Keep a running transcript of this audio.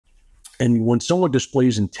And when someone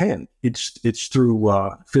displays intent, it's through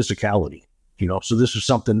physicality, So this is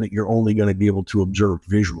something that you're only going to be able to observe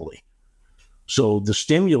visually. So the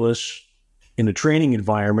stimulus in a training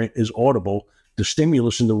environment is audible. The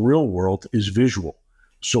stimulus in the real world is visual.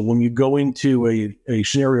 So when you go into a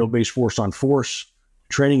scenario-based force-on-force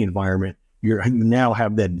training environment, you now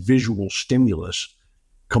have that visual stimulus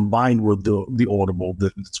combined with the audible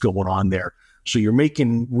that's going on there. So you're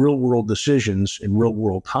making real-world decisions in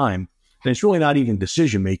real-world time. And it's really not even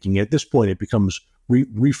decision-making. At this point, it becomes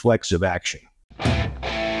reflexive action.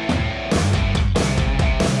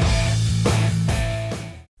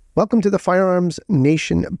 Welcome to the Firearms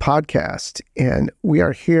Nation podcast. And we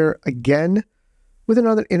are here again with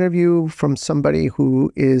another interview from somebody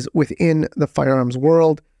who is within the firearms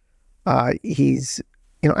world. He's,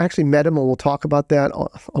 actually met him, and we'll talk about that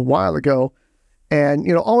a while ago. And,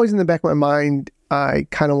 always in the back of my mind, I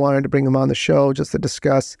kind of wanted to bring him on the show just to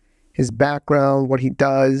discuss his background, what he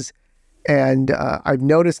does. And I've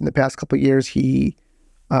noticed in the past couple of years, he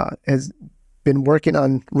has been working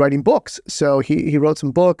on writing books. So he wrote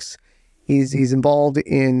some books. He's involved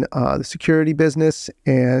in the security business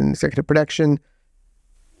and executive protection.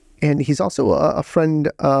 And he's also a friend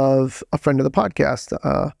of the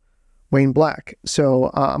podcast, Wayne Black.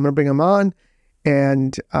 So I'm going to bring him on,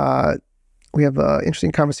 and we have an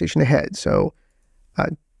interesting conversation ahead. So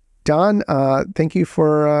Don, thank you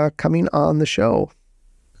for coming on the show.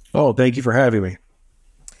 Oh, thank you for having me.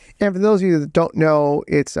 And for those of you that don't know,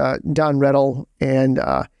 it's Don Reddle, and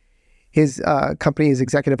his company is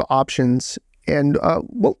Executive Options. And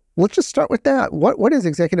well, let's just start with that. What is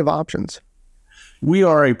Executive Options? We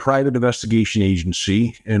are a private investigation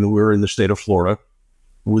agency, and we're in the state of Florida.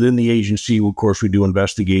 Within the agency, of course, we do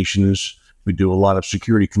investigations. We do a lot of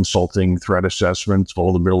security consulting, threat assessments,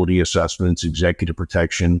 vulnerability assessments, executive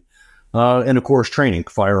protection, and of course, training,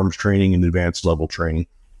 firearms training and advanced level training.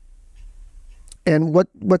 And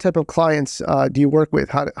what type of clients do you work with?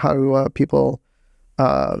 How do people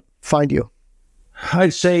find you?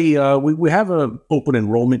 I'd say we have an open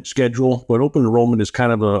enrollment schedule, but open enrollment is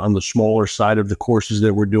kind of on the smaller side of the courses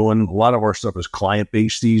that we're doing. A lot of our stuff is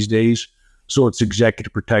client-based these days. So it's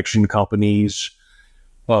executive protection companies,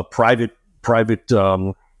 private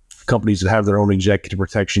companies that have their own executive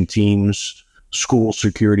protection teams, school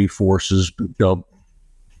security forces,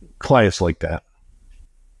 clients like that.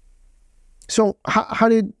 So how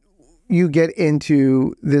did you get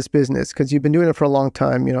into this business? Because you've been doing it for a long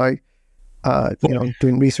time.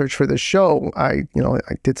 Doing research for this show, I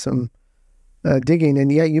did some digging,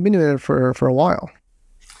 and yeah, you've been doing it for a while.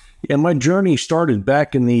 Yeah, my journey started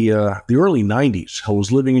back in the early 90s. I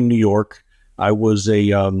was living in New York. I was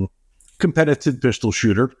a competitive pistol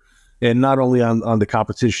shooter, and not only on the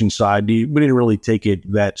competition side, we didn't really take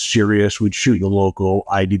it that serious. We'd shoot in the local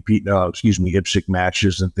IPSC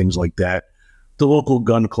matches and things like that. The local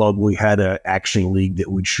gun club, we had an action league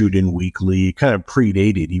that we'd shoot in weekly. It kind of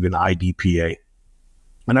predated even IDPA.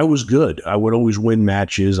 And I was good. I would always win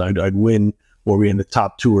matches. I'd win or be in the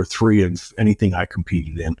top 2 or 3 of anything I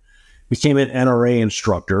competed in. Became an NRA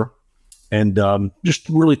instructor, and just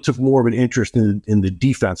really took more of an interest in the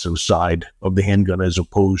defensive side of the handgun as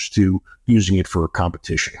opposed to using it for a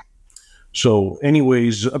competition. So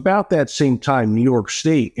anyways, about that same time, New York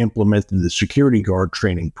State implemented the security guard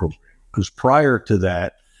training program. Because prior to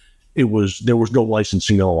that, there was no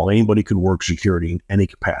licensing at all. Anybody could work security in any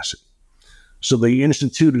capacity. So they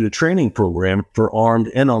instituted a training program for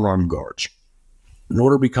armed and unarmed guards. In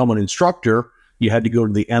order to become an instructor, you had to go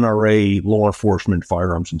to the NRA Law Enforcement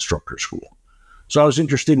Firearms Instructor School. So I was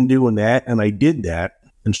interested in doing that, and I did that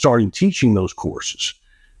and started teaching those courses.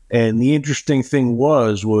 And the interesting thing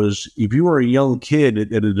was if you were a young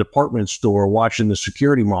kid at a department store watching the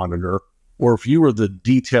security monitor, or if you were the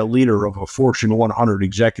detail leader of a Fortune 100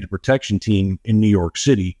 executive protection team in New York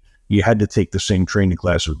City, you had to take the same training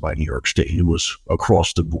classes by New York State. It was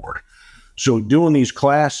across the board. So doing these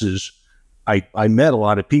classes, I met a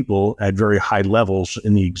lot of people at very high levels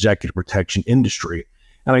in the executive protection industry,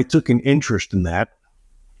 and I took an interest in that.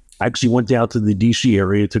 I actually went down to the DC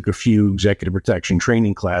area, took a few executive protection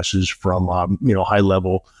training classes from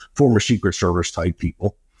high-level former Secret Service type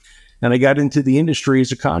people, and I got into the industry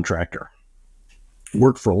as a contractor.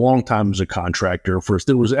 Worked for a long time as a contractor. First,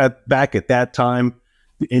 it was back at that time,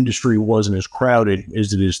 the industry wasn't as crowded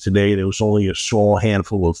as it is today. There was only a small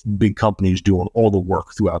handful of big companies doing all the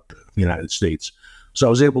work throughout the United States. So I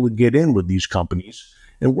was able to get in with these companies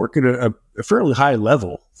and work at a fairly high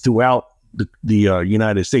level throughout the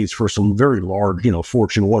United States for some very large,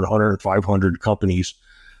 Fortune 100, 500 companies.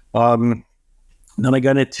 Then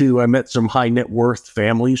I met some high net worth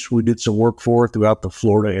families we did some work for throughout the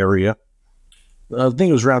Florida area. I think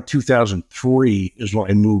it was around 2003 is when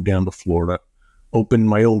I moved down to Florida, opened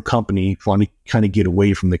my own company, trying to kind of get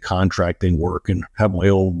away from the contracting work and have my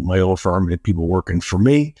own firm and people working for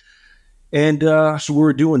me. And so we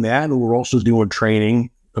were doing that, and we were also doing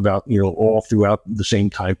training about, all throughout the same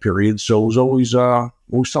time period. So it was always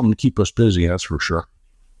something to keep us busy, that's for sure.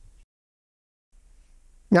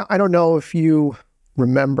 Now, I don't know if you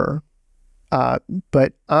remember,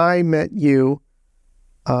 but I met you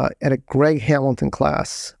at a Greg Hamilton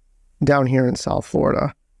class down here in South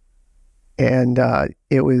Florida. And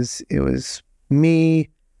it was me,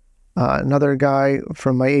 another guy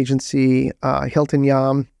from my agency, Hilton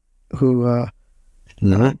Yam, who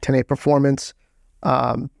 10A Performance.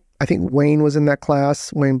 I think Wayne was in that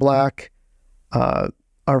class, Wayne Black.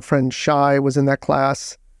 Our friend Shai was in that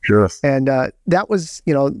class. Sure. And that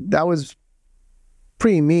was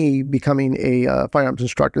pre me becoming a firearms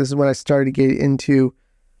instructor. This is when I started to get into,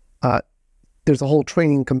 there's a whole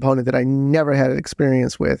training component that I never had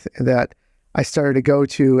experience with that I started to go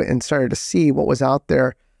to and started to see what was out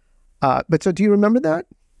there. But so do you remember that?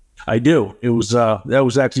 I do. It was, that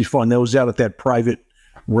was actually fun. That was out at that private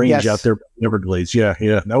range out there, Everglades. Yeah.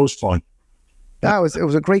 That was fun. It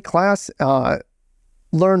was a great class.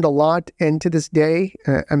 Learned a lot. And to this day,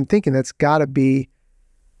 I'm thinking that's gotta be,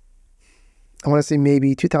 I want to say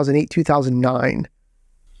maybe 2008, 2009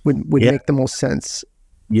 would make the most sense.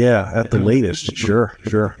 Yeah. At the latest. Sure.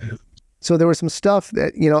 So there was some stuff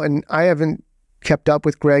that, and I haven't kept up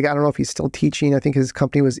with Greg. I don't know if he's still teaching. I think his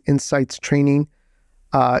company was Insights Training.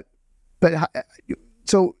 So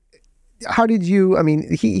how did you,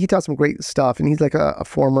 he taught some great stuff, and he's like a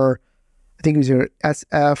former, I think he was either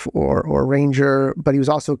SF or Ranger, but he was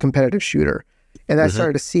also a competitive shooter. And I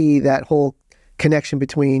started to see that whole connection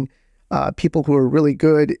between people who are really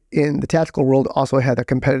good in the tactical world also had a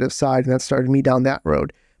competitive side, and that started me down that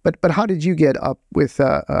road. But how did you get up with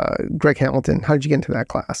Greg Hamilton? How did you get into that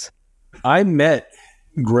class? I met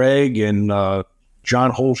Greg and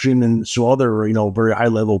John Holshin and some other, very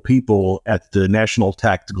high-level people at the National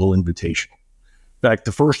Tactical Invitational. In fact,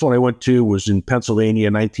 the first one I went to was in Pennsylvania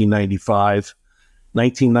in 1995.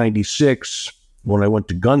 1996, when I went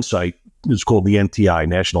to Gunsight, it was called the NTI,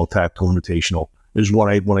 National Tactical Invitational, is when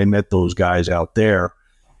I met those guys out there.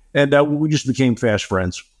 And we just became fast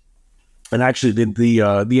friends. And actually, the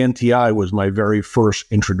NTI was my very first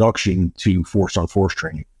introduction to force-on-force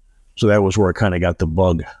training. So that was where I kind of got the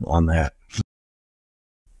bug on that.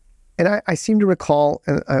 And I seem to recall,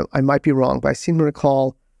 and I might be wrong, but I seem to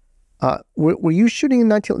recall, were you shooting in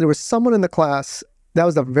 19... There was someone in the class, that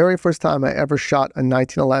was the very first time I ever shot a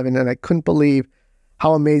 1911, and I couldn't believe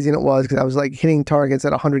how amazing it was, because I was like hitting targets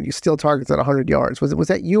at 100, you steal targets at 100 yards. Was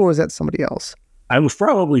that you, or was that somebody else? I was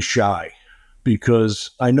probably Shy, because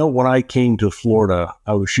I know when I came to Florida,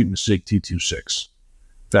 I was shooting a SIG 226.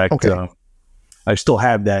 In fact, I still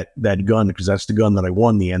have that gun, because that's the gun that I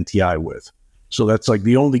won the NTI with. So that's like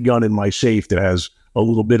the only gun in my safe that has a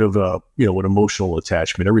little bit of an emotional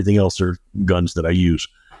attachment. Everything else are guns that I use.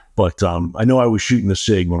 But I know I was shooting the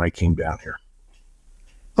SIG when I came down here.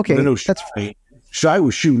 Okay, that's Shy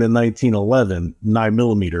was shooting a 1911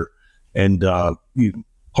 9mm, and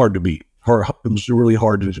hard to beat. It was really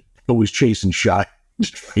hard to always chasing Shy.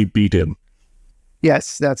 He beat him.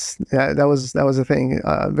 Yes, that was a thing.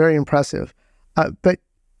 Very impressive. But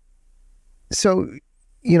so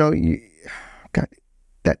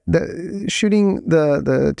the shooting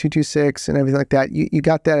the 226 and everything like that. You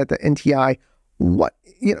got that at the NTI. What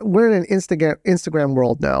we're in an Instagram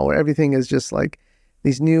world now, where everything is just like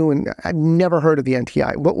these new, and I've never heard of the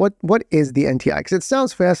NTI. What is the NTI? Because it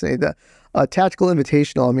sounds fascinating. The Tactical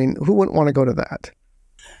Invitational. Who wouldn't want to go to that?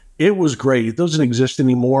 It was great. It doesn't exist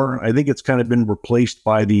anymore. I think it's kind of been replaced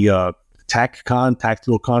by the TACCon,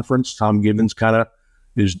 Tactical Conference. Tom Gibbons kind of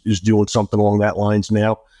is doing something along that lines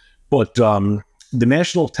now. But the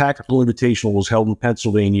National Tactical Invitational was held in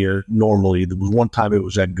Pennsylvania normally. There was one time it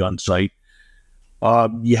was at Gunsight.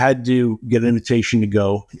 You had to get an invitation to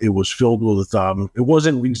go. It was filled with, it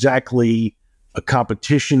wasn't exactly a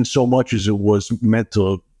competition so much as it was meant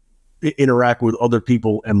to interact with other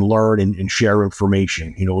people and learn and share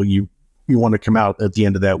information. You want to come out at the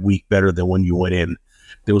end of that week better than when you went in.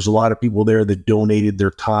 There was a lot of people there that donated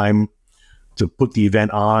their time to put the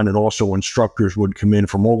event on, and also instructors would come in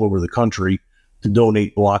from all over the country to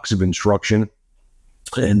donate blocks of instruction.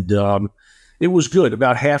 And it was good.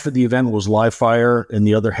 About half of the event was live fire, and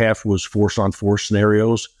the other half was force-on-force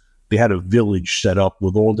scenarios. They had a village set up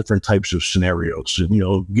with all different types of scenarios.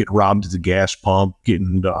 Getting robbed at the gas pump,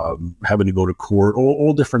 having to go to court,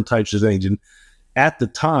 all different types of things. And at the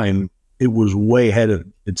time, it was way ahead of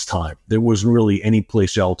its time. There wasn't really any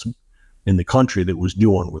place else in the country that was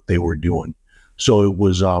doing what they were doing. So it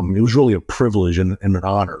was really a privilege and an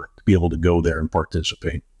honor to be able to go there and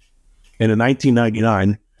participate. And in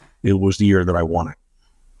 1999, it was the year that I won it.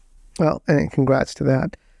 Well, and congrats to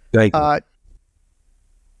that. Thank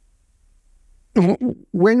you.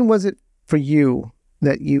 When was it for you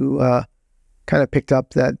that you kind of picked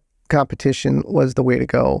up that competition was the way to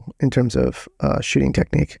go in terms of shooting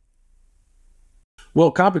technique? Well,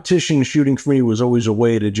 competition shooting for me was always a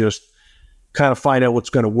way to just kind of find out what's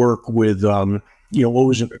going to work with,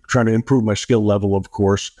 always trying to improve my skill level, of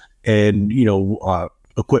course, and,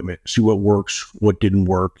 equipment, see what works, what didn't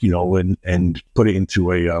work, and put it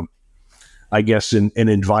into an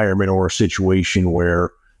environment or a situation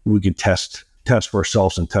where we could test for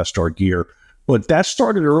ourselves and test our gear. But that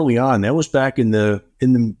started early on. That was back in the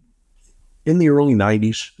early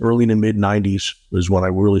 90s, early to mid 90s was when I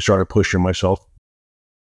really started pushing myself.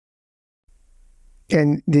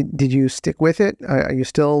 And did you stick with it? Are you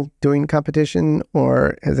still doing competition,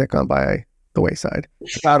 or has that gone by the wayside?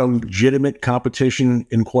 Not a legitimate competition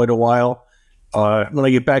in quite a while. When I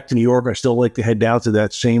get back to New York, I still like to head down to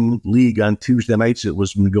that same league on Tuesday nights. It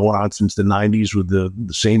was been going on since the 90s with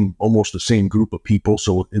almost the same group of people.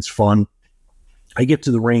 So it's fun. I get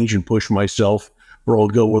to the range and push myself, or I'll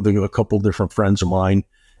go with a couple different friends of mine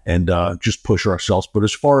and just push ourselves. But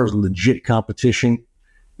as far as legit competition,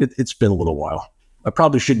 it's been a little while. I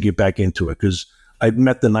probably should get back into it because I've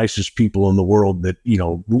met the nicest people in the world that,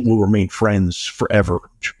 will remain friends forever.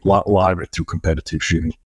 A lot of it through competitive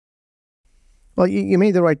shooting. Well, you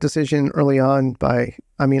made the right decision early on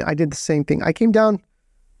I did the same thing. I came down,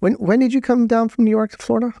 when did you come down from New York to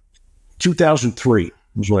Florida? 2003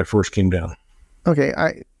 was when I first came down. Okay.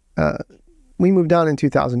 We moved down in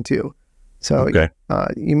 2002. So okay.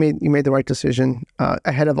 You made the right decision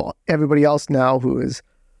ahead of everybody else now who is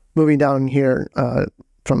moving down here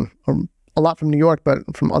from a lot from New York, but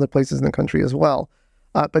from other places in the country as well.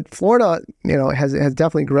 But Florida, has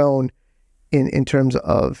definitely grown in terms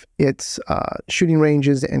of its shooting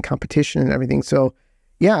ranges and competition and everything. So,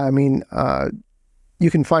 yeah,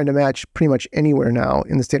 you can find a match pretty much anywhere now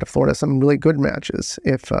in the state of Florida. Some really good matches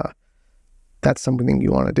if that's something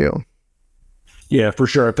you want to do. Yeah, for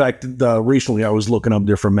sure. In fact, recently I was looking up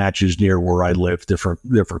different matches near where I live, different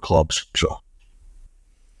clubs. So.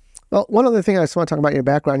 Well, one other thing I just want to talk about your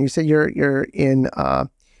background. You said you're in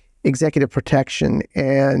executive protection,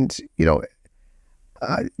 and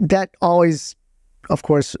that always, of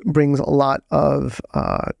course, brings a lot of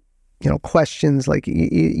questions. Like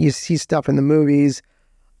you see stuff in the movies,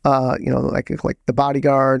 like The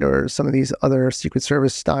Bodyguard or some of these other Secret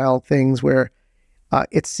Service style things where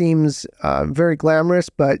it seems very glamorous.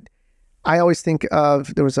 But I always think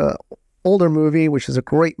of, there was a older movie, which is a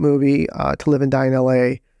great movie, To Live and Die in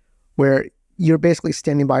L.A., where you're basically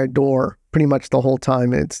standing by a door pretty much the whole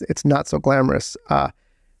time. It's not so glamorous.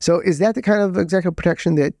 So is that the kind of executive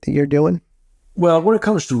protection that you're doing? Well, when it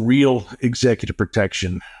comes to real executive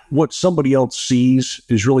protection, what somebody else sees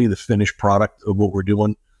is really the finished product of what we're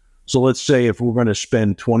doing. So let's say if we're going to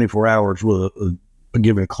spend 24 hours with a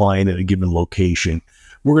given client at a given location,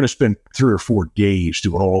 we're going to spend 3 or 4 days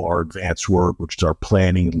doing all our advanced work, which is our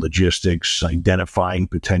planning, logistics, identifying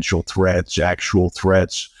potential threats, actual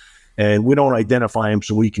threats. And we don't identify them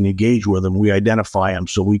so we can engage with them. We identify them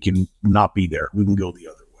so we can not be there. We can go the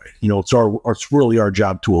other way. It's really our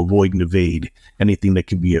job to avoid and evade anything that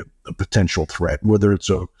could be a potential threat, whether it's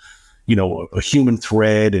a human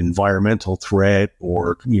threat, environmental threat,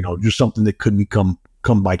 or, just something that could come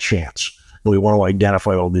by chance. And we want to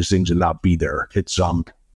identify all these things and not be there. It's, we're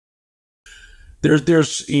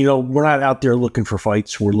not out there looking for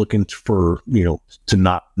fights. We're looking for, to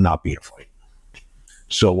not be a fight.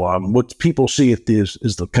 So what people see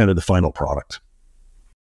is the kind of the final product.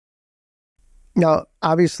 Now,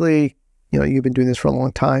 obviously, you've been doing this for a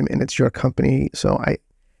long time, and it's your company. So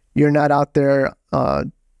you're not out there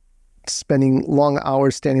spending long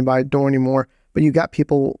hours standing by a door anymore. But you got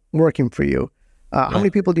people working for you. How many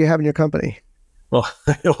people do you have in your company? Well,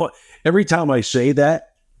 every time I say that,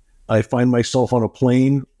 I find myself on a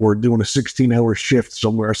plane or doing a 16-hour shift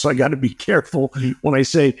somewhere. So I got to be careful when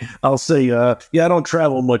I'll say, yeah, I don't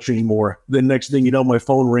travel much anymore. The next thing you know, my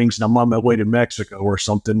phone rings and I'm on my way to Mexico or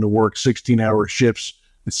something to work 16-hour shifts.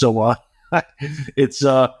 So it's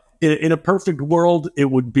in a perfect world,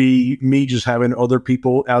 it would be me just having other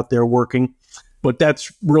people out there working. But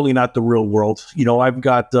that's really not the real world. I've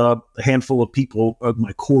got a handful of people of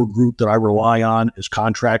my core group that I rely on as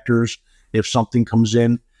contractors if something comes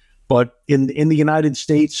in. But in the United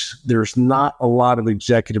States, there's not a lot of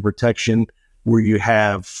executive protection where you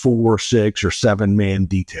have 4, 6, or 7 man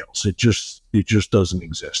details. It just doesn't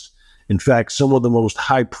exist. In fact, some of the most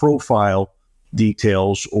high-profile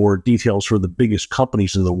details or details for the biggest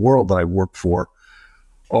companies in the world that I work for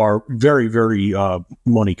are very, very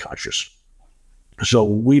money conscious. So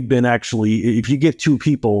we've been actually, if you get two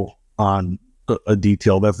people on a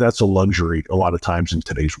detail, that's a luxury a lot of times in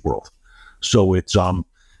today's world. So it's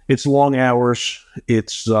long hours,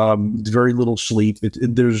 it's very little sleep.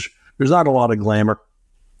 There's not a lot of glamour.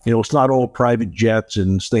 It's not all private jets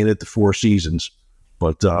and staying at the Four Seasons,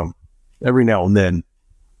 but every now and then,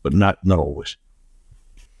 but not always.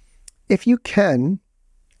 If you can,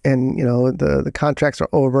 and the contracts are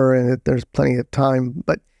over and there's plenty of time,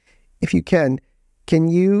 but if you can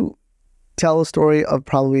you tell a story of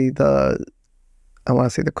probably I want to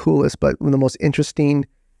say the coolest, but the most interesting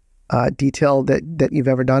detail that you've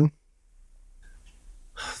ever done?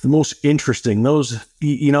 The most interesting,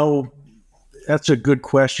 that's a good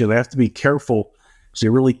question. I have to be careful because I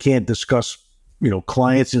really can't discuss,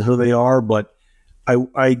 clients and who they are, but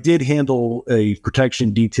I did handle a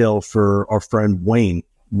protection detail for our friend Wayne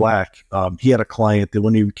Black. He had a client that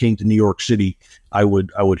when he came to New York City, I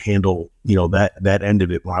would handle, that end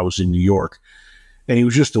of it when I was in New York. And he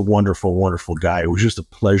was just a wonderful, wonderful guy. It was just a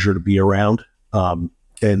pleasure to be around.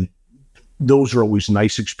 And those are always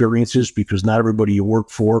nice experiences because not everybody you work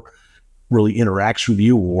for really interacts with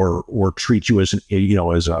you or treats you as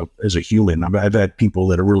as a human. I've had people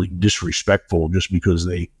that are really disrespectful just because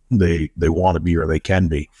they want to be or they can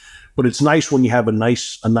be. But it's nice when you have a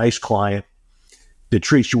nice client that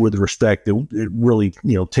treats you with respect. It really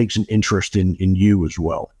takes an interest in you as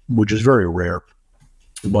well, which is very rare.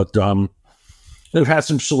 But I've had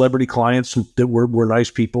some celebrity clients that were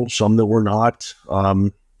nice people, some that were not.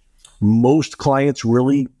 Most clients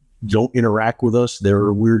don't interact with us.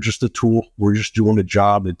 We're just a tool. We're just doing a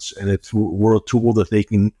job. We're a tool that they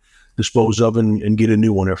can dispose of and get a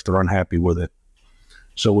new one if they're unhappy with it.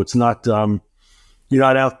 So it's not, you're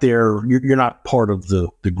not out there. You're not part of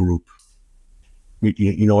the group.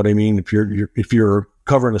 You know what I mean? If you're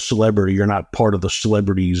covering a celebrity, you're not part of the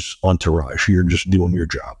celebrity's entourage. You're just doing your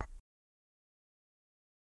job.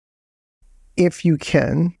 If you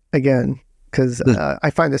can, again, because I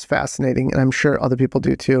find this fascinating, and I'm sure other people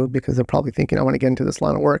do too, because they're probably thinking, I want to get into this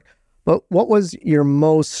line of work. But what was your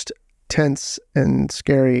most tense and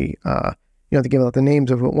scary, to give out the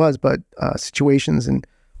names of who it was, but situations in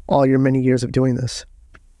all your many years of doing this?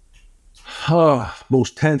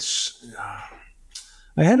 Most tense.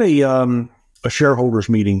 I had a shareholders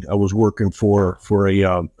meeting. I was working for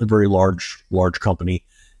a very large company.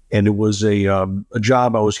 And it was a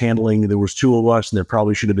job I was handling. There was two of us, and there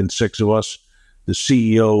probably should have been six of us. The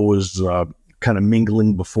CEO was kind of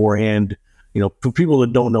mingling beforehand. For people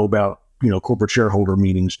that don't know about corporate shareholder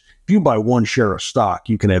meetings, if you buy one share of stock,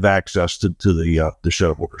 you can have access to the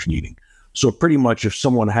shareholders meeting. So pretty much, if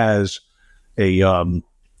someone has an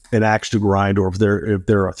axe to grind, or if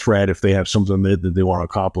they're a threat, if they have something that they want to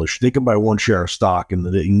accomplish, they can buy one share of stock, and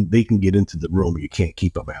they can get into the room. You can't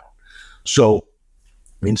keep them out. So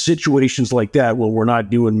in situations like that, well, we're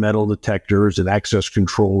not doing metal detectors and access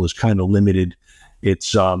control is kind of limited.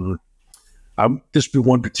 It's this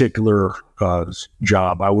one particular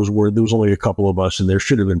job I was where there was only a couple of us, and there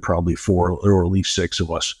should have been probably four or at least six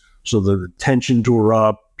of us. So the tensions were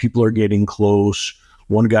up. People are getting close.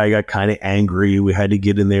 One guy got kind of angry. We had to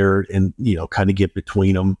get in there and kind of get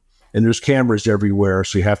between them. And there's cameras everywhere,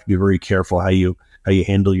 so you have to be very careful how you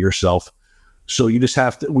handle yourself. So you just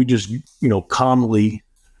have to. We just calmly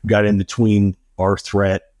got in between our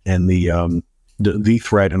threat and the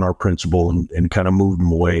threat and our principal and kind of moved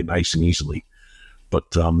them away nice and easily.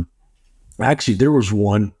 But actually, there was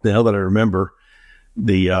one, now that I remember,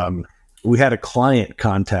 we had a client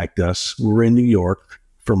contact us. We were in New York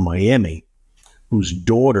from Miami, whose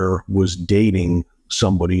daughter was dating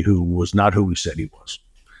somebody who was not who he said he was.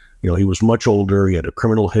 He was much older. He had a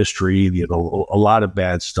criminal history. He had a lot of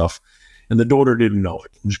bad stuff. And the daughter didn't know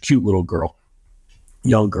it. It was a cute little girl.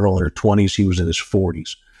 Young girl in her 20s. He was in his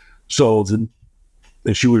 40s. So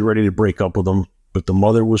and she was ready to break up with him, but the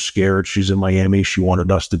mother was scared. She's in Miami. She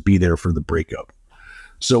wanted us to be there for the breakup.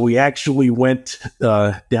 So we actually went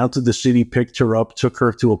down to the city, picked her up, took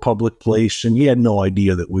her to a public place, and he had no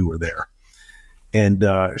idea that we were there. And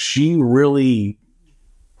she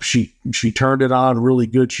turned it on really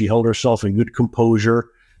good. She held herself in good composure,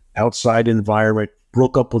 outside environment,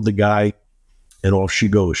 broke up with the guy, and off she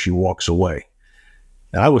goes. She walks away.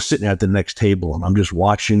 And I was sitting at the next table, and I'm just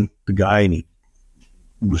watching the guy, and he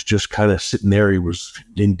was just kind of sitting there. He was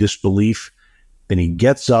in disbelief. Then he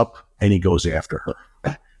gets up, and he goes after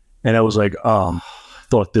her. And I was like, I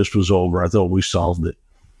thought this was over. I thought we solved it.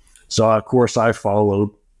 So, of course, I followed.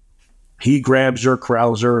 He grabs her,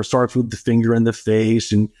 corrals her, starts with the finger in the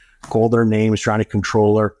face and call their names, trying to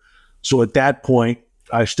control her. So at that point,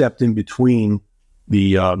 I stepped in between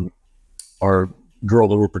the our girl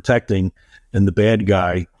that we're protecting and the bad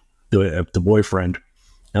guy, the boyfriend,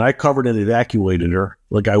 and I covered and evacuated her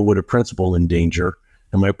like I would a principal in danger.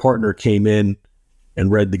 And my partner came in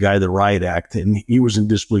and read the guy the riot act, and he was in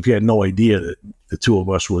disbelief. He had no idea that the two of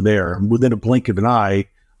us were there. And within a blink of an eye,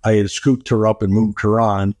 I had scooped her up and moved her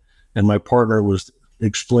on, and my partner was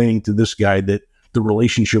explaining to this guy that the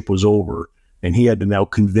relationship was over, and he had to now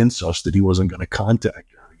convince us that he wasn't going to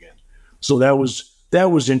contact her again. So that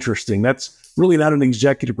was interesting. That's really not an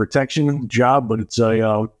executive protection job, but it's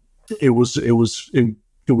it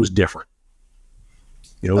was different.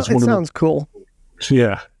 You know, it's it sounds cool.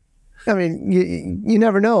 Yeah. I mean, you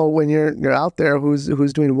never know when you're out there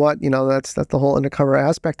who's doing what. You know, that's the whole undercover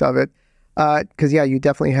aspect of it. Because yeah, you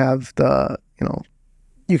definitely have the, you know,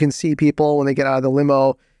 you can see people when they get out of the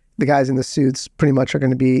limo. The guys in the suits pretty much are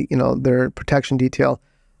going to be, you know, their protection detail.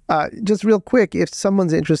 Just real quick, if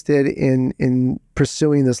someone's interested in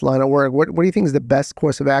pursuing this line of work, what do you think is the best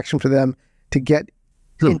course of action for them to get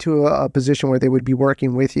into a position where they would be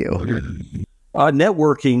working with you?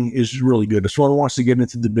 Networking is really good. If someone wants to get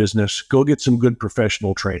into the business, go get some good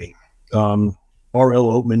professional training. R.L.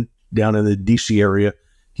 Oatman down in the D.C. area,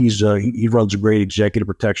 he runs a great executive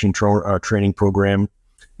protection training program.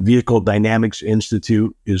 Vehicle Dynamics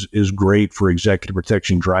Institute is great for executive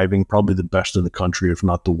protection driving, probably the best in the country, if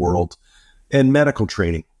not the world. And medical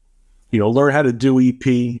training. You know, learn how to do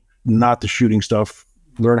EP, not the shooting stuff.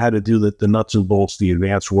 Learn how to do the nuts and bolts, the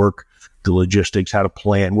advanced work, the logistics, how to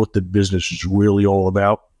plan, what the business is really all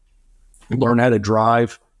about. Learn how to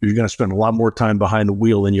drive. You're going to spend a lot more time behind the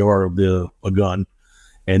wheel than you are of a gun.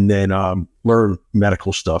 And then learn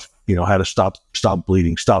medical stuff, you know, how to stop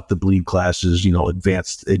bleeding, stop the bleed classes, you know,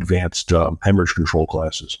 advanced hemorrhage control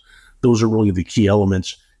classes. Those are really the key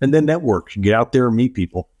elements. And then network, get out there and meet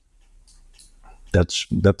people. That's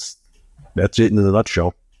it in a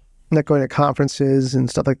nutshell. Not going to conferences and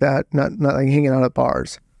stuff like that. Not like hanging out at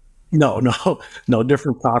bars. No,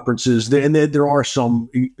 different conferences. And there are some,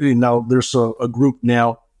 you know, there's a group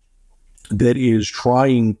now that is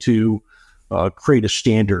trying to create a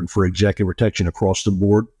standard for executive protection across the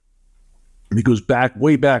board. Because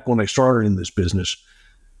way back when I started in this business,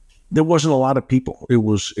 there wasn't a lot of people. It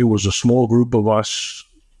was a small group of us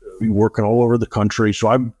working all over the country. So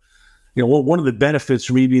one of the benefits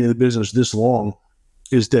of me being in the business this long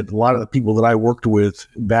is that a lot of the people that I worked with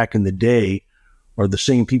back in the day are the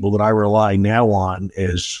same people that I rely now on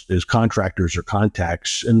as contractors or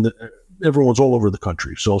contacts. And everyone's all over the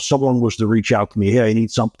country. So if someone was to reach out to me, hey, I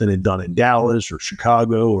need something done in Dallas or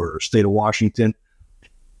Chicago or state of Washington,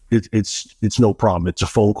 it's no problem. It's a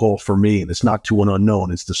phone call for me, and it's not to an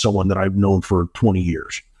unknown. It's to someone that I've known for 20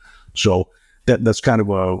 years. So that's kind of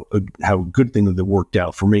a good thing that worked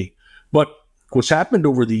out for me. But what's happened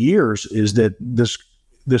over the years is that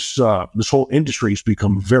this whole industry has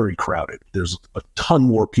become very crowded. There's a ton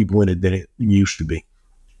more people in it than it used to be.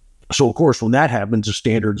 So, of course, when that happens, the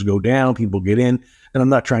standards go down, people get in, and I'm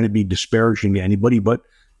not trying to be disparaging to anybody, but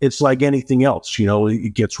it's like anything else, you know,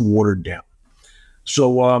 it gets watered down.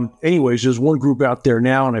 So, anyways, there's one group out there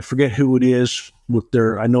now, and I forget who it is.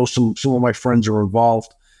 I know some of my friends are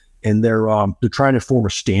involved, and they're trying to form a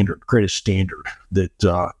standard, create a standard that,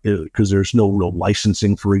 because there's no real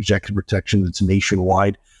licensing for executive protection that's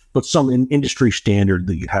nationwide, but some industry standard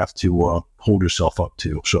that you have to hold yourself up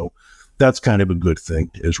to. So that's kind of a good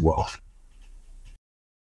thing as well.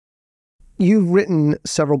 You've written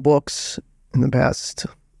several books in the past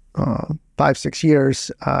 5-6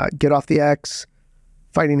 years, Get Off the X,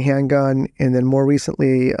 Fighting Handgun, and then more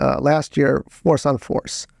recently, last year, Force on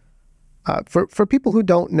Force. For people who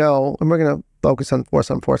don't know, and we're going to focus on Force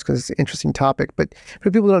because it's an interesting topic, but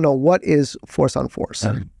for people who don't know, what is Force on Force?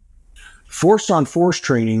 Force on Force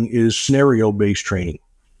training is scenario-based training,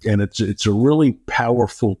 and it's a really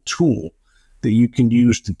powerful tool that you can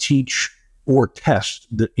use to teach or test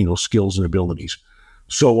the skills and abilities.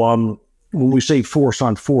 So when we say force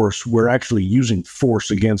on force, we're actually using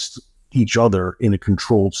force against each other in a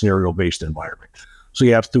controlled scenario-based environment. So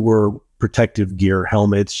you have to wear protective gear,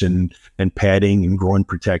 helmets and padding and groin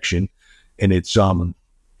protection. And it's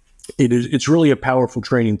really a powerful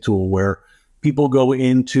training tool where people go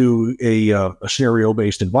into a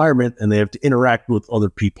scenario-based environment and they have to interact with other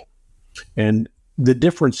people. And the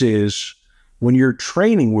difference is when you're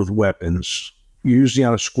training with weapons, you're usually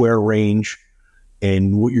on a square range,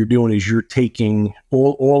 and what you're doing is you're taking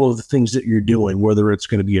all of the things that you're doing, whether it's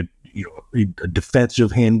going to be a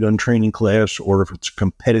defensive handgun training class or if it's a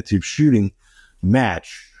competitive shooting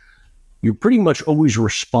match, you're pretty much always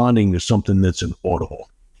responding to something that's inaudible.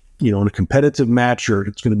 In a competitive match, or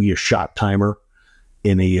it's going to be a shot timer.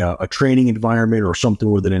 In a training environment or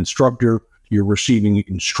something with an instructor, you're receiving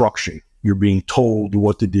instruction. You're being told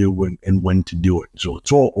what to do and when to do it. So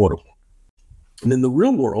it's all audible. And in the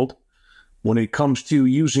real world, when it comes to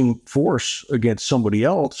using force against somebody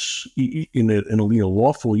else in a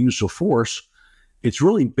lawful use of force, it's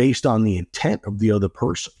really based on the intent of the other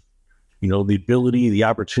person. The ability, the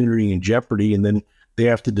opportunity, and jeopardy, and then they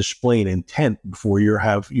have to display an intent before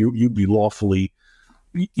you'd be lawfully,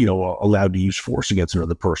 allowed to use force against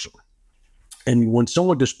another person. And when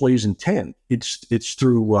someone displays intent, it's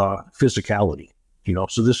through physicality.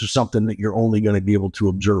 So this is something that you're only going to be able to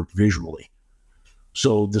observe visually.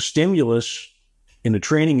 So the stimulus in a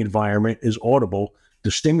training environment is audible.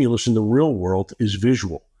 The stimulus in the real world is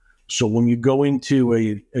visual. So when you go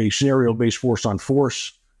into a scenario-based force on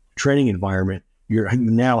force training environment, you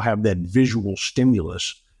now have that visual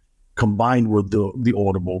stimulus combined with the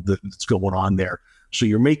audible that's going on there. So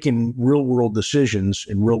you're making real-world decisions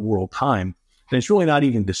in real-world time, and it's really not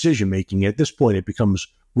even decision-making. At this point, it becomes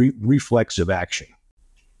reflexive action.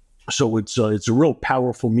 So it's a real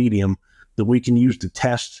powerful medium that we can use to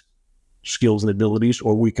test skills and abilities,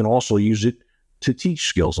 or we can also use it to teach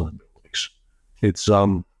skills and abilities. It's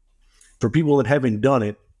for people that haven't done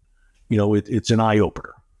it, it's an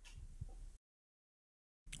eye-opener.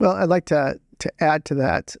 Well, I'd like to add to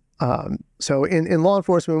that. So in law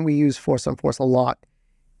enforcement, we use force on force a lot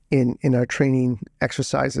in our training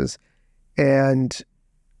exercises, and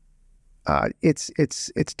it's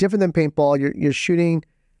different than paintball. You're shooting,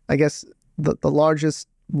 I guess the largest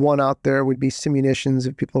one out there would be munitions,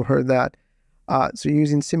 if people have heard that. So you're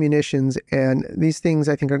using munitions, and these things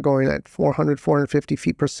I think are going at 400, 450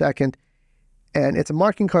 feet per second, and it's a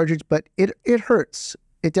marking cartridge, but it hurts.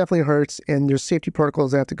 It definitely hurts, and there's safety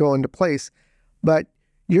protocols that have to go into place. But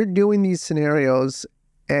you're doing these scenarios,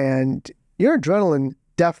 and your adrenaline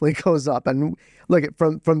definitely goes up. And look,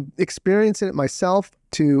 from experiencing it myself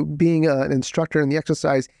to being an instructor in the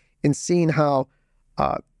exercise and seeing how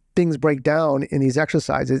things break down in these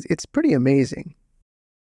exercises, it's pretty amazing.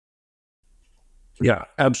 Yeah,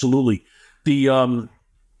 absolutely. The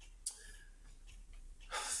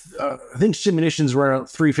I think munitions are around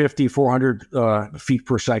 350, 400 feet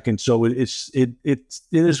per second. So it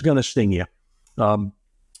is going to sting you.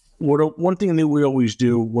 One thing that we always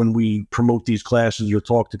do when we promote these classes or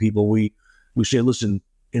talk to people, we say, listen,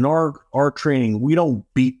 in our training, we don't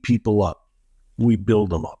beat people up. We build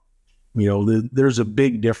them up. There's a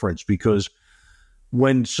big difference, because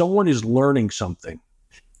when someone is learning something,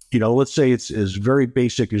 let's say it's as very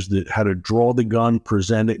basic as how to draw the gun,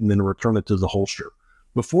 present it, and then return it to the holster.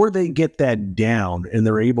 Before they get that down and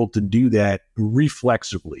they're able to do that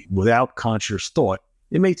reflexively without conscious thought,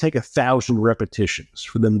 it may take 1,000 repetitions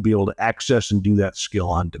for them to be able to access and do that skill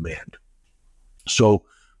on demand. So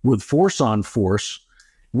with force on force,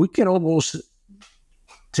 we can almost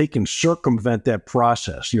take and circumvent that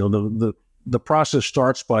process. The process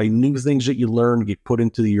starts by new things that you learn get put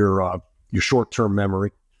into your short-term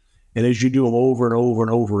memory. And as you do them over and over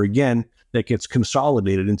and over again, that gets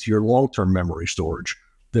consolidated into your long-term memory storage.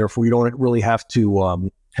 Therefore, you don't really have to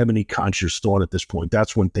have any conscious thought at this point.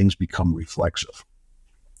 That's when things become reflexive.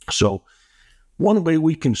 So one way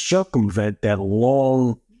we can circumvent that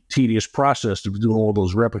long, tedious process of doing all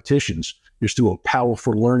those repetitions is through a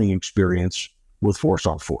powerful learning experience with force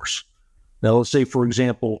on force. Now, let's say, for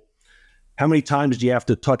example, how many times do you have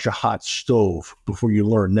to touch a hot stove before you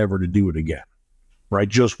learn never to do it again? Right?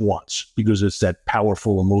 Just once, because it's that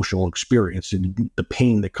powerful emotional experience and the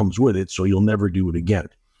pain that comes with it, so you'll never do it again.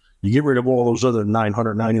 You get rid of all those other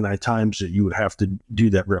 999 times that you would have to do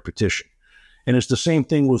that repetition. And it's the same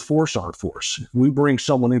thing with force on force. If we bring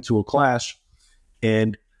someone into a class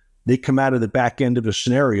and they come out of the back end of a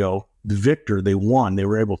scenario, the victor, they won. They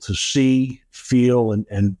were able to see, feel,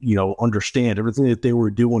 and understand everything that they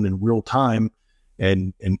were doing in real time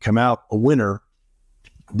and come out a winner.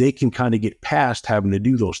 They can kind of get past having to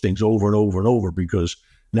do those things over and over and over, because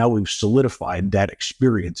now we've solidified that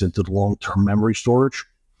experience into the long-term memory storage.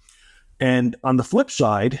 And on the flip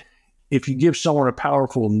side, if you give someone a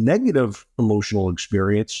powerful negative emotional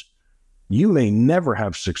experience, you may never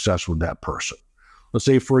have success with that person. Let's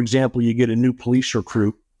say, for example, you get a new police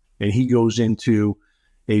recruit and he goes into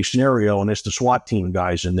a scenario and it's the SWAT team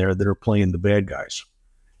guys in there that are playing the bad guys,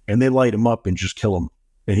 and they light him up and just kill him,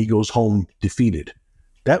 and he goes home defeated.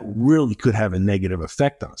 That really could have a negative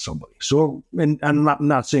effect on somebody. So, and I'm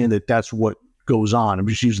not saying that that's what goes on. I'm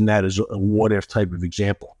just using that as a what-if type of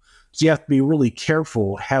example. So you have to be really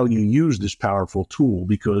careful how you use this powerful tool,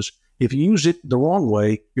 because If you use it the wrong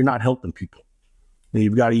way, you're not helping people. And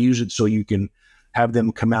you've got to use it so you can have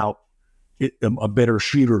them come out a better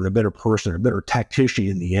shooter and a better person, a better tactician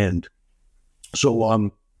in the end.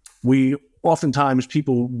 So we oftentimes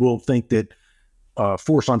people will think that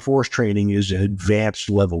force on force training is an advanced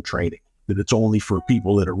level training, that it's only for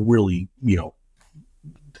people that are really,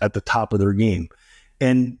 at the top of their game.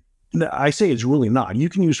 And I say it's really not. You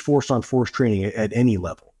can use force on force training at any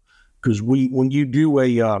level, because when you do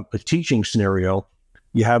a teaching scenario,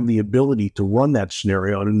 you have the ability to run that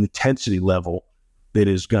scenario at an intensity level that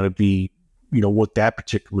is going to be, what that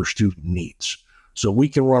particular student needs. So we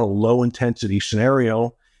can run a low intensity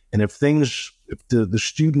scenario, and if the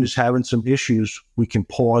student is having some issues, we can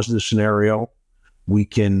pause the scenario. We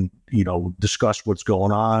can, discuss what's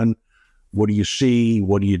going on. What do you see?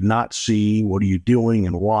 What do you not see? What are you doing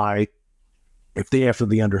and why? After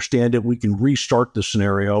they understand it, we can restart the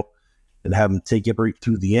scenario and have them take it right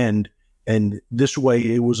through the end. And this way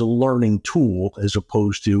it was a learning tool as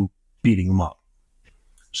opposed to beating them up.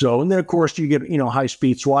 So, and then of course you get,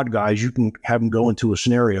 high-speed SWAT guys. You can have them go into a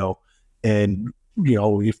scenario and,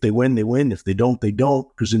 if they win, they win. If they don't, they don't.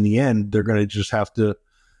 Because in the end, they're going to just have to,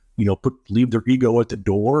 leave their ego at the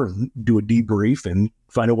door and do a debrief and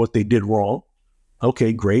find out what they did wrong.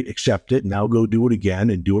 Okay, great, accept it. Now go do it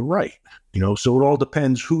again and do it right. So it all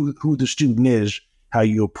depends who the student is, how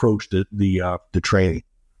you approach the training.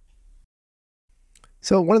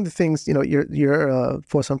 So one of the things, you're a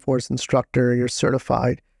force on force instructor, you're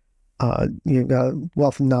certified, you've got a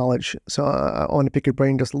wealth of knowledge. So I want to pick your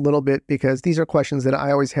brain just a little bit, because these are questions that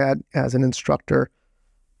I always had as an instructor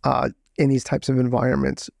in these types of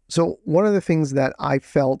environments. So one of the things that I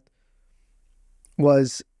felt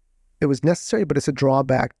was it was necessary, but it's a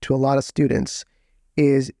drawback to a lot of students,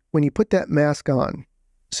 is when you put that mask on.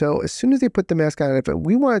 So as soon as they put the mask on, if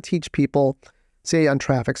we want to teach people, say on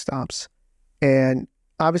traffic stops, and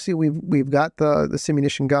obviously we've got the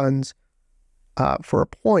simunition guns for a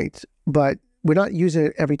point, but we're not using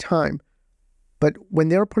it every time. But when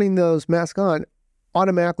they're putting those masks on,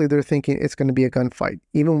 automatically they're thinking it's going to be a gunfight,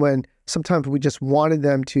 even when sometimes we just wanted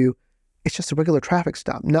them to, it's just a regular traffic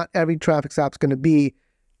stop. Not every traffic stop is going to be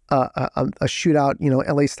a shootout,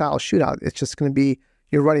 LA style shootout. It's just going to be,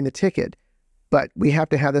 you're writing the ticket. But we have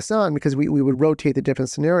to have this on because we would rotate the different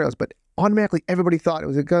scenarios. But automatically everybody thought it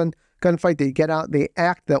was a gunfight. They get out, they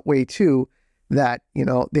act that way too, that,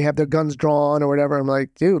 they have their guns drawn or whatever. I'm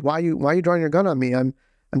like, dude, why are you drawing your gun on me? I'm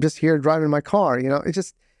just here driving my car. It's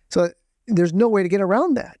just, so there's no way to get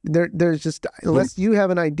around that. There's just, unless you have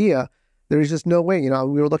an idea, there's just no way. We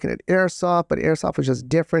were looking at airsoft, but airsoft was just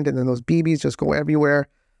different. And then those BBs just go everywhere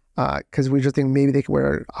because we just think maybe they can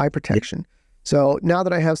wear eye protection. Yeah. So now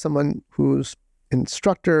that I have someone who's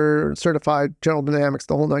instructor, certified, General Dynamics,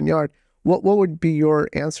 the whole 9 yards, what would be your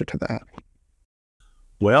answer to that?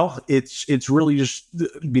 Well, it's really just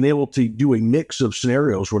being able to do a mix of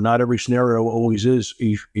scenarios where not every scenario always is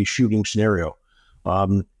a shooting scenario.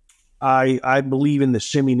 I believe in the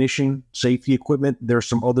simunition safety equipment. There's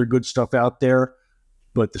some other good stuff out there,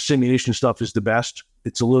 but the simunition stuff is the best.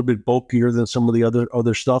 It's a little bit bulkier than some of the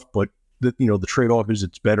other stuff, but the trade-off is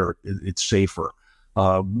it's better, it's safer.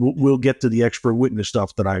 We'll get to the expert witness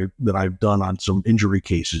stuff that I've done on some injury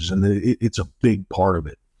cases, and it's a big part of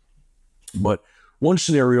it. But one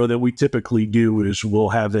scenario that we typically do is we'll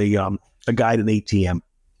have a guy at an ATM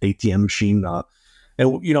machine. And,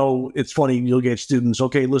 it's funny, you'll get students,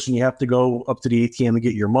 okay, listen, you have to go up to the ATM and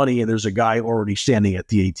get your money. And there's a guy already standing at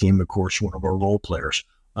the ATM, of course, one of our role players.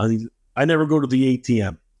 I never go to the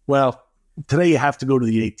ATM. Well, today you have to go to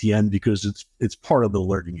the ATM because it's part of the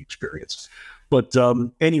learning experience. But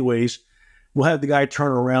anyways, we'll have the guy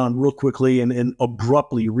turn around real quickly and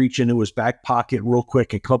abruptly reach into his back pocket real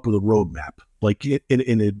quick and come up with a roadmap, like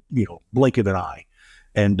in a blink of an eye.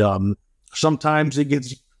 And sometimes it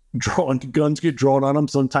gets drawn, guns get drawn on them.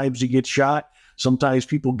 Sometimes you get shot. Sometimes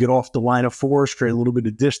people get off the line of force, create a little bit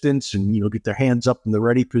of distance, and get their hands up in the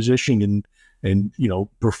ready position and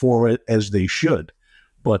perform it as they should.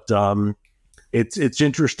 But it's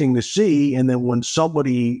interesting to see. And then when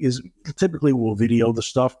somebody is, typically we'll video the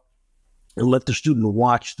stuff and let the student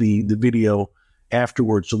watch the video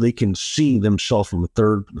afterwards, so they can see themselves from a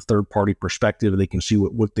third party perspective. They can see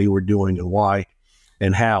what they were doing and why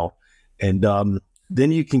and how. And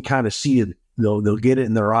then you can kind of see it. They'll get it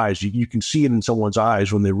in their eyes. You can see it in someone's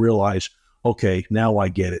eyes when they realize, okay, now I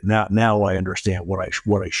get it. Now I understand what I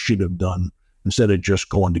should have done instead of just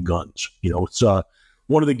going to guns. It's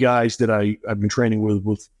one of the guys that I've been training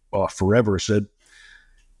with forever said,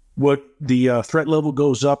 what the threat level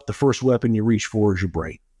goes up, the first weapon you reach for is your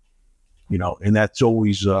brain. and that's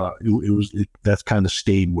always, that's kind of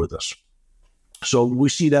stayed with us. So we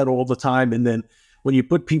see that all the time. And then when you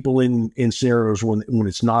put people in scenarios when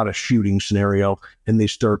it's not a shooting scenario, and they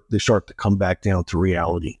start to come back down to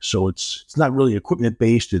reality. So it's not really equipment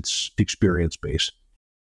based, it's experience based.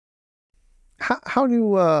 How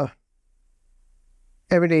do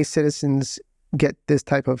everyday citizens get this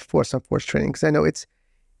type of force on force training? Because I know it's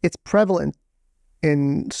prevalent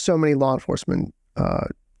in so many law enforcement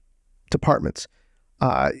departments.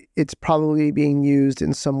 It's probably being used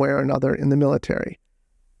in some way or another in the military.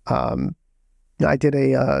 I did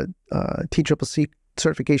a TCCC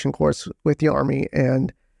certification course with the Army,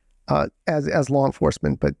 and as law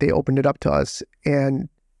enforcement, but they opened it up to us, and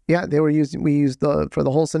yeah, we used for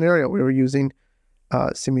the whole scenario, we were using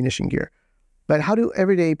simunition gear. But how do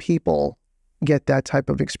everyday people get that type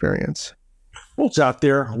of experience? Well, it's out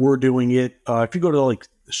there. We're doing it. If you go to like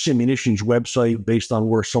Simunition's website, based on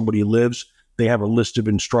where somebody lives, they have a list of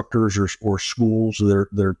instructors or schools that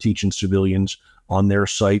are teaching civilians on their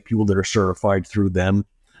site, people that are certified through them.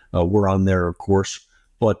 We're on there, of course.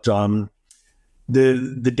 But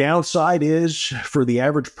the downside is, for the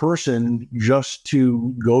average person, just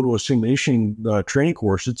to go to a simunition training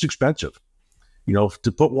course, it's expensive.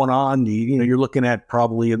 To put one on, you're looking at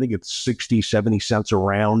probably, I think it's 60, 70 cents a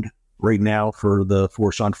round right now for the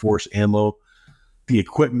force-on-force ammo. The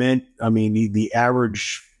equipment, I mean, the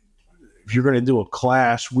average, if you're going to do a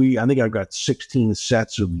class, I think I've got 16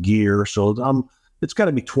 sets of gear. So it's got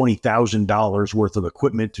to be $20,000 worth of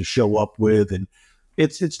equipment to show up with. And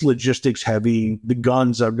it's logistics heavy. The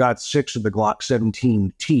guns, I've got 6 of the Glock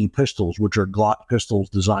 17T pistols, which are Glock pistols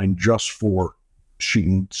designed just for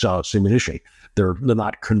shooting simunition. They're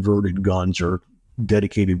not converted guns or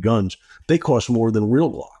dedicated guns. They cost more than real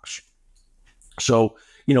Glocks. So,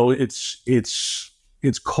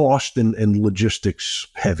 it's cost and logistics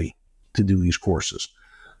heavy to do these courses.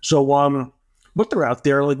 So, but they're out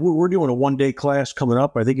there. Like, we're doing a 1-day class coming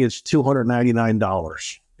up. I think it's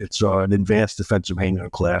 $299. It's an advanced defensive handgun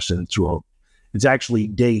class, and it's actually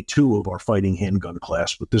day 2 of our fighting handgun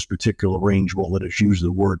class. But this particular range won't let us use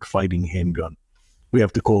the word fighting handgun. We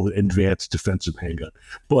have to call it advanced defensive handgun.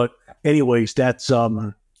 But anyways, that's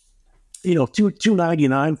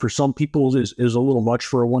 $299 for some people is a little much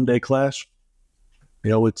for a 1-day class.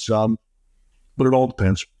 It's but it all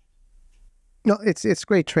depends. No, it's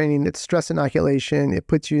great training. It's stress inoculation. It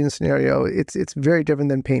puts you in a scenario. It's very different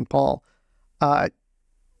than paintball. But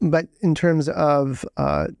in terms of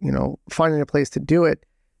finding a place to do it,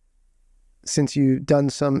 since you've done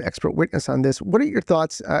some expert witness on this, what are your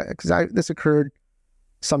thoughts? Because this occurred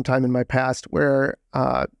sometime in my past where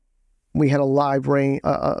we had a live range,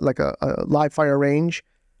 like a live fire range,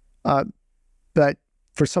 but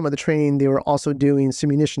for some of the training, they were also doing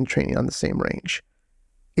simunition training on the same range.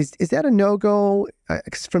 Is that a no-go?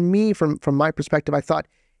 Because for me, from my perspective, I thought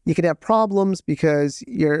you could have problems because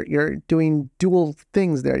you're doing dual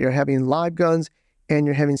things there. You're having live guns and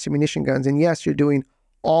you're having simunition guns. And yes, you're doing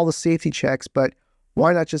all the safety checks, but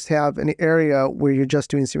why not just have an area where you're just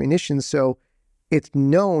doing simunition, so it's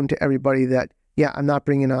known to everybody that, yeah, I'm not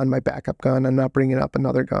bringing on my backup gun. I'm not bringing up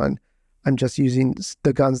another gun. I'm just using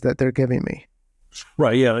the guns that they're giving me.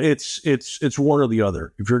 Right. Yeah. It's one or the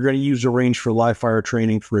other. If you're going to use a range for live fire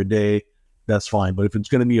training for a day, that's fine. But if it's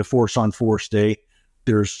going to be a force-on-force day,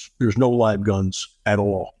 there's no live guns at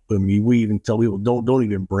all. I mean, we even tell people don't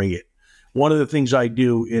even bring it. One of the things I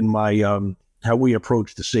do in my how we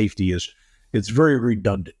approach the safety is it's very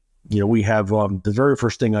redundant. We have the very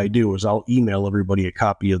first thing I do is I'll email everybody a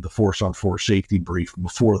copy of the force-on-force safety brief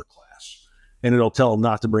before the class, and it'll tell them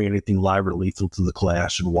not to bring anything live or lethal to the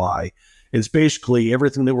class and why. It's basically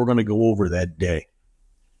everything that we're going to go over that day.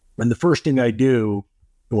 And the first thing I do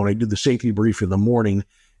when I do the safety brief in the morning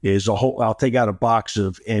is I'll take out a box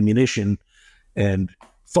of ammunition and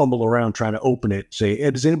fumble around trying to open it, say, hey,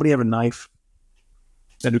 does anybody have a knife?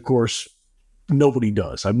 And of course, nobody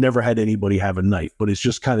does. I've never had anybody have a knife, but it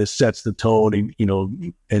just kind of sets the tone,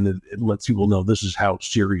 and it lets people know this is how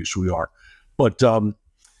serious we are. But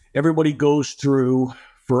everybody goes through,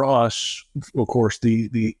 for us, of course,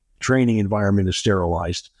 the training environment is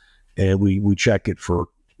sterilized, and we check it for,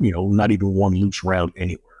 not even one loose round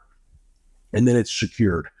anywhere. And then it's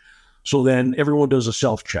secured. So then everyone does a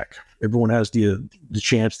self-check. Everyone has the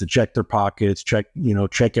chance to check their pockets, check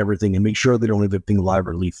everything, and make sure they don't have anything live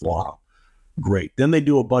or lethal on them. Great. Then they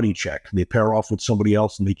do a buddy check. They pair off with somebody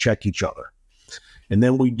else and they check each other. And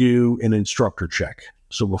then we do an instructor check.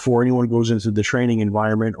 So before anyone goes into the training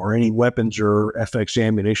environment or any weapons or FX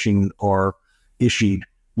ammunition are issued,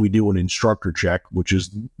 we do an instructor check, which is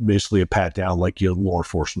basically a pat down like your law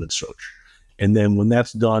enforcement search. And then when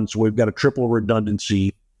that's done, so we've got a triple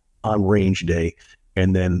redundancy on range day,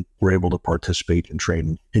 and then we're able to participate in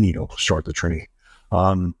training and, start the training.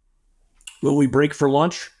 When we break for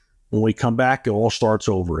lunch, when we come back, it all starts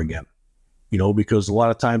over again, because a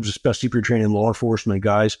lot of times, especially if you're training law enforcement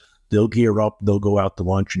guys, they'll gear up, they'll go out to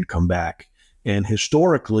lunch and come back. And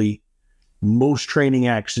historically, most training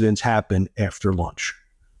accidents happen after lunch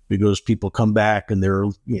because people come back and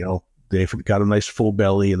they've got a nice full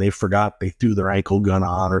belly and they forgot they threw their ankle gun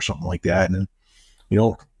on or something like that. And,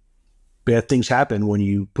 bad things happen when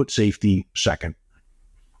you put safety second.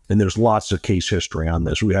 And there's lots of case history on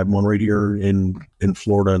this. We had one right here in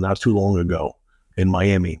Florida not too long ago, in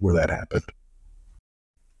Miami, where that happened.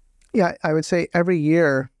 Yeah, I would say every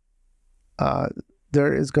year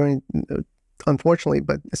there is going, unfortunately,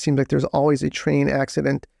 but it seems like there's always a train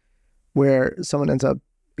accident where someone ends up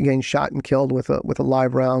getting shot and killed with a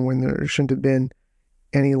live round when there shouldn't have been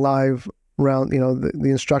any live round. The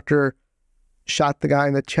instructor shot the guy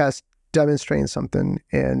in the chest demonstrating something,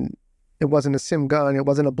 and it wasn't a sim gun, it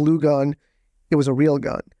wasn't a blue gun, it was a real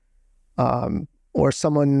gun. Or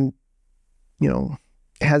someone,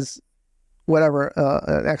 has whatever,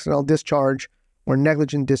 an accidental discharge or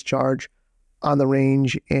negligent discharge on the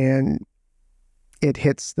range, and it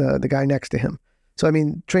hits the guy next to him. So,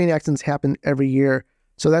 train accidents happen every year.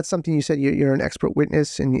 So that's something you said you're an expert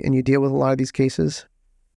witness and you deal with a lot of these cases?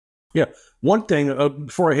 Yeah. One thing,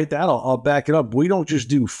 before I hit that, I'll back it up. We don't just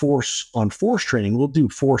do force on force training. We'll do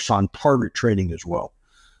force on target training as well.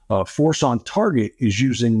 Force on target is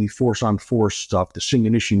using the force on force stuff, the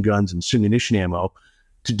simunition guns and simunition ammo,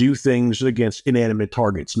 to do things against inanimate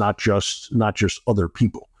targets, not just other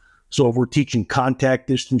people. So if we're teaching contact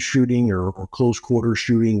distance shooting or close quarter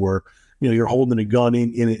shooting, where you're holding a gun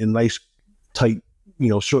in nice tight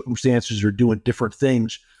circumstances or doing different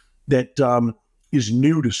things that is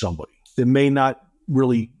new to somebody. That may not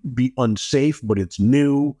really be unsafe, but it's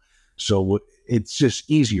new. So it's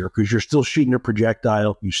just easier because you're still shooting a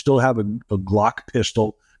projectile. You still have a Glock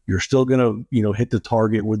pistol. You're still going to, hit the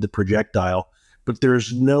target with the projectile, but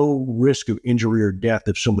there's no risk of injury or death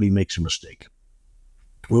if somebody makes a mistake.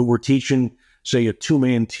 When we're teaching, say, a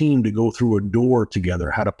two-man team to go through a door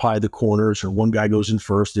together, how to pie the corners, or one guy goes in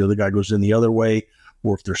first, the other guy goes in the other way,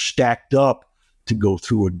 or if they're stacked up to go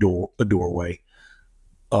through a doorway,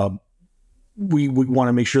 we want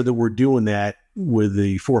to make sure that we're doing that with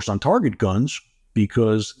the force on target guns,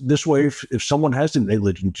 because this way, if someone has a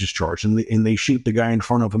negligent discharge and they shoot the guy in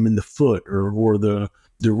front of them in the foot or the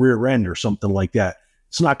rear end or something like that,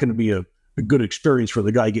 it's not going to be a good experience for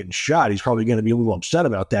the guy getting shot. He's probably going to be a little upset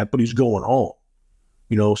about that, but he's going home.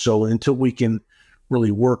 So until we can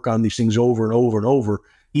really work on these things over and over and over,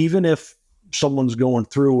 even if someone's going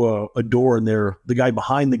through a door and they're the guy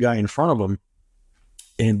behind the guy in front of them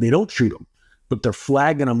and they don't shoot him, but they're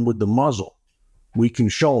flagging them with the muzzle, we can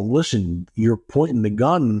show them, listen, you're pointing the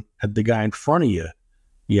gun at the guy in front of you.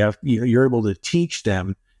 You're able to teach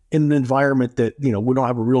them in an environment that, we don't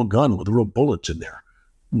have a real gun with real bullets in there,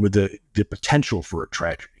 with the potential for a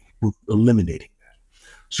tragedy. We're eliminating that.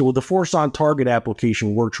 So the force on target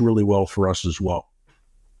application works really well for us as well.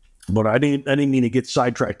 But I didn't mean to get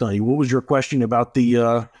sidetracked on you. What was your question about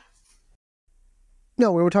the?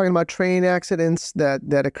 No, we were talking about train accidents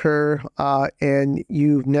that occur, and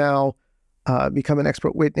you've now become an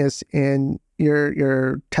expert witness, and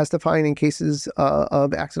you're testifying in cases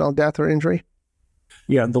of accidental death or injury.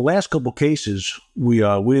 Yeah, the last couple cases we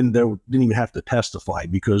didn't even have to testify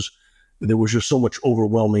because there was just so much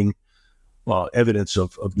overwhelming evidence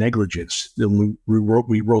of negligence. Then we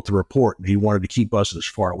wrote the report, and he wanted to keep us as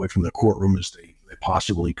far away from the courtroom as they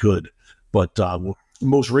possibly could. But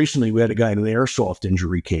most recently, we had a guy in an airsoft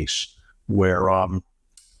injury case where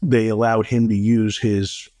they allowed him to use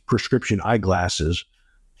his prescription eyeglasses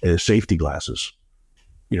as safety glasses.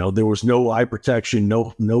 There was no eye protection,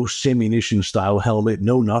 no simunition style helmet,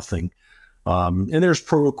 no nothing. And there's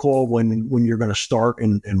protocol when you're going to start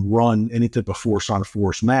and run any type of force on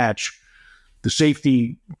force match. The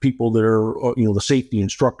safety people that are, the safety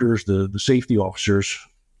instructors, the safety officers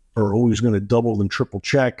are always going to double and triple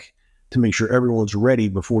check to make sure everyone's ready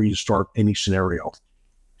before you start any scenario.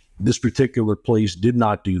 This particular place did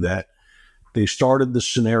not do that. They started the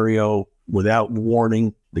scenario without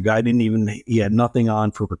warning. The guy he had nothing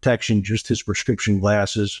on for protection, just his prescription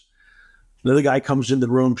glasses. Another guy comes in the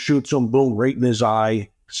room, shoots him, boom, right in his eye.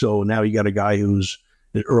 So now you got a guy who's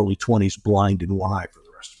in early 20s, blind in one eye for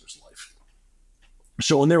the rest of his life.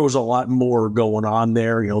 So, and there was a lot more going on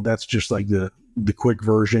there. That's just like the quick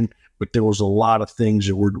version, but there was a lot of things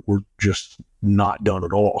that were just not done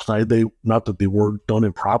at all. Not that they weren't done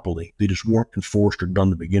improperly. They just weren't enforced or done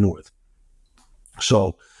to begin with.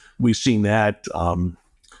 So we've seen that.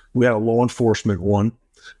 We had a law enforcement one,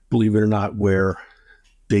 believe it or not, where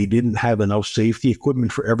they didn't have enough safety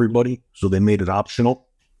equipment for everybody, so they made it optional.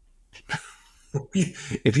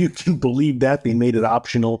 If you can believe that, they made it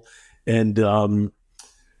optional, and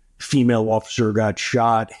female officer got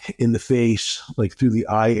shot in the face, like through the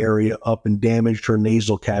eye area up, and damaged her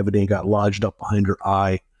nasal cavity and got lodged up behind her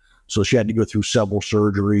eye. So she had to go through several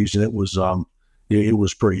surgeries, and it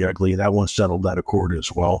was pretty ugly. That one settled out of court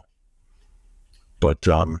as well. But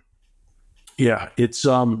yeah,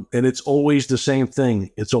 and it's always the same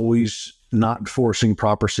thing. It's always not enforcing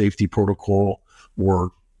proper safety protocol,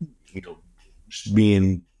 or just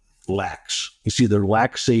being lax. It's either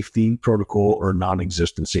lax safety protocol or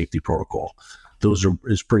non-existent safety protocol.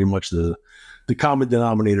 Is pretty much the common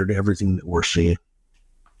denominator to everything that we're seeing.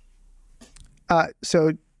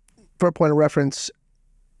 So, for a point of reference,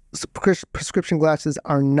 prescription glasses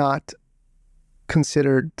are not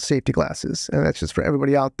considered safety glasses, and that's just for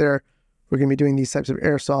everybody out there. We're going to be doing these types of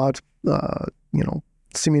airsoft,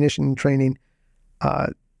 simunition training.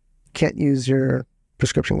 Can't use your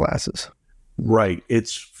prescription glasses. Right.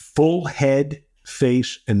 It's full head,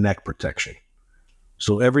 face, and neck protection.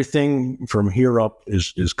 So everything from here up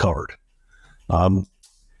is covered.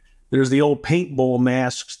 There's the old paintball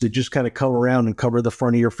masks that just kind of come around and cover the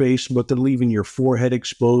front of your face, but they're leaving your forehead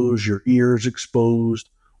exposed, your ears exposed,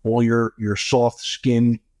 all your soft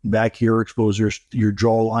skin back here exposed, your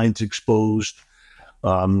jaw lines exposed.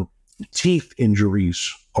 Teeth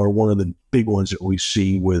injuries are one of the big ones that we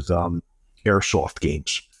see with airsoft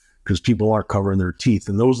games, because people aren't covering their teeth.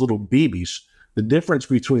 And those little BBs, the difference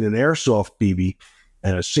between an airsoft BB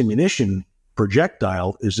and a simunition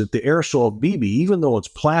projectile is that the airsoft BB, even though it's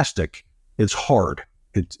plastic, it's hard.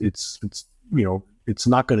 It's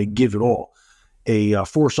not going to give it all. A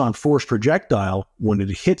force-on-force projectile, when it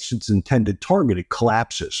hits its intended target, it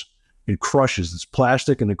collapses. It crushes. It's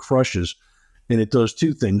plastic and it crushes. And it does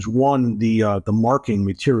two things. One, the marking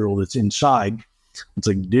material that's inside, it's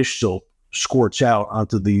like dish soap, squirts out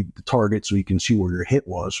onto the target so you can see where your hit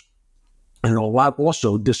was. And a lot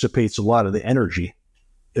also dissipates a lot of the energy,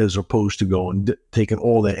 as opposed to taking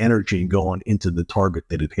all that energy and going into the target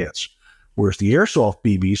that it hits. Whereas the airsoft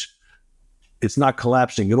BBs, it's not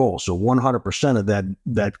collapsing at all. So 100% of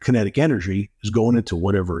that kinetic energy is going into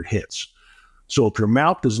whatever it hits. So if your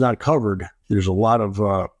mouth is not covered, there's a lot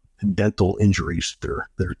of dental injuries that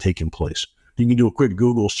are taking place. You can do a quick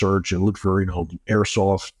Google search and look for,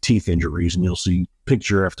 airsoft teeth injuries, and you'll see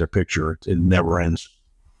picture after picture. It never ends.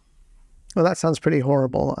 Well, that sounds pretty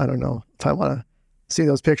horrible. I don't know if I want to see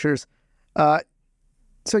those pictures.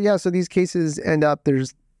 So these cases end up,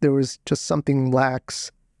 there was just something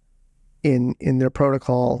lax in their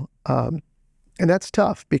protocol. And that's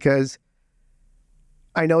tough, because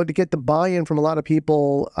I know to get the buy-in from a lot of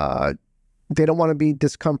people, they don't want to be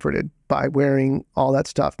discomforted by wearing all that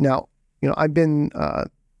stuff. Now, I've been,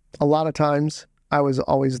 a lot of times I was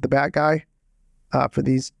always the bad guy for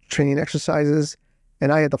these training exercises,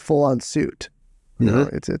 and I had the full-on suit.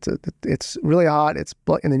 It's really hot.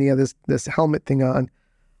 And then you have this helmet thing on.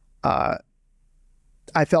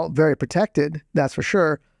 I felt very protected, that's for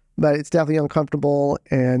sure, but it's definitely uncomfortable.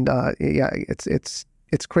 And it's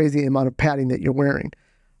crazy the amount of padding that you're wearing.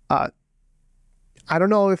 I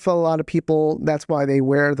don't know if a lot of people, that's why they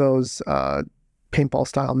wear those paintball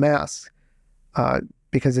style masks,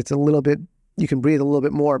 because it's a little bit, you can breathe a little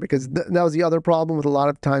bit more, because that was the other problem with a lot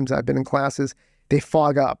of times I've been in classes. They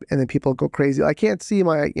fog up, and then people go crazy. I can't see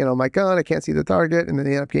my gun. I can't see the target, and then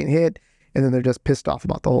they end up getting hit, and then they're just pissed off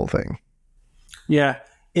about the whole thing. Yeah,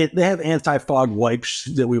 they have anti-fog wipes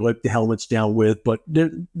that we wipe the helmets down with, but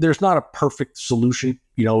there's not a perfect solution.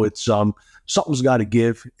 It's something's got to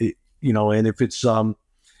give. And if it's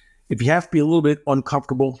if you have to be a little bit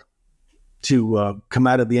uncomfortable to come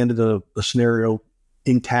out of the end of the scenario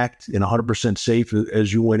intact and 100% safe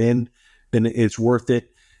as you went in, then it's worth it.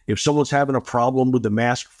 If someone's having a problem with the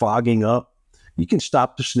mask fogging up, you can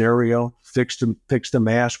stop the scenario, fix the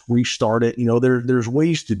mask, restart it. There's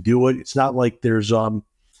ways to do it. It's not like there's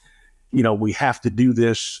we have to do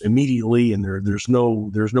this immediately, and there's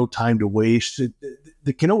no time to waste.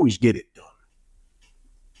 They can always get it done.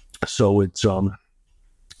 So it's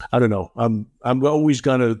I don't know. I'm always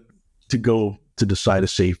gonna go to the side of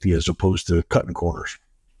safety as opposed to cutting corners.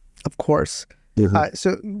 Of course. Mm-hmm.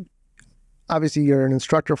 So obviously you're an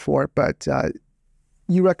instructor for it, but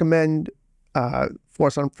you recommend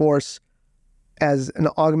force on force as an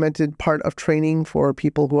augmented part of training for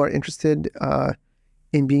people who are interested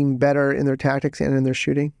in being better in their tactics and in their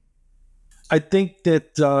shooting? I think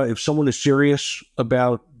that if someone is serious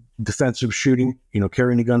about defensive shooting,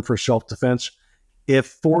 carrying a gun for self-defense, if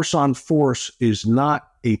force on force is not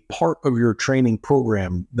a part of your training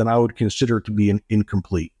program, then I would consider it to be an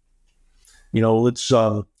incomplete.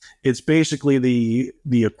 It's basically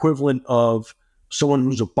the equivalent of someone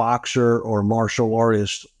who's a boxer or martial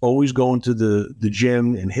artist always going to the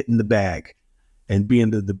gym and hitting the bag and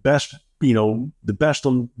being the best, the best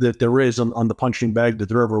that there is on the punching bag that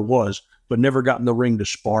there ever was, but never got in the ring to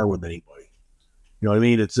spar with anybody. You know what I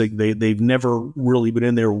mean? It's like they've never really been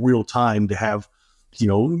in there real time to have,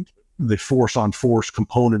 the force on force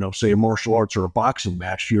component of, say, a martial arts or a boxing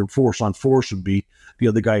match. Your force on force would be the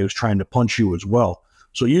other guy who's trying to punch you as well.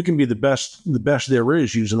 So you can be the best there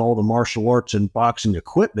is using all the martial arts and boxing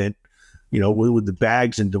equipment, with the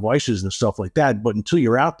bags and devices and stuff like that. But until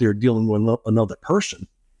you're out there dealing with another person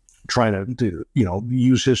trying to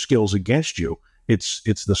use his skills against you, it's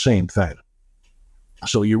the same thing.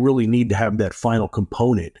 So you really need to have that final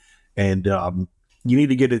component, and you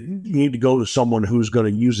need to go to someone who's going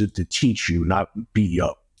to use it to teach you, not beat you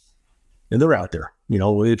up. And they're out there.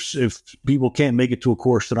 If people can't make it to a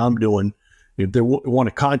course that I'm doing, if they want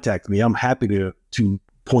to contact me, I'm happy to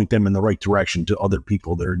point them in the right direction to other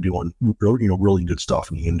people that are doing really good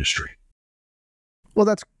stuff in the industry. Well,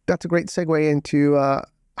 that's a great segue into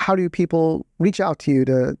how do people reach out to you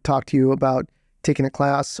to talk to you about taking a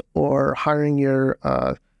class or hiring your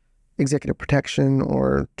executive protection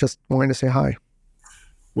or just wanting to say hi?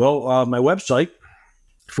 Well, my website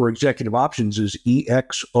for executive options is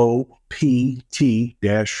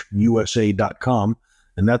exopt-usa.com,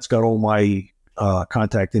 and that's got all my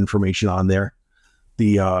contact information on there.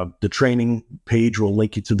 The training page will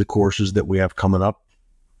link you to the courses that we have coming up.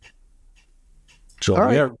 So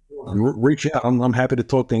right. Yeah, reach out. I'm happy to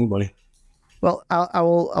talk to anybody. Well, I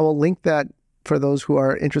will link that for those who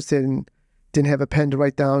are interested and didn't have a pen to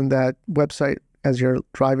write down that website as you're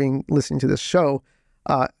driving, listening to this show.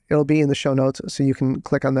 It'll be in the show notes, so you can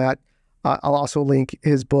click on that. I'll also link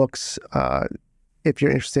his books if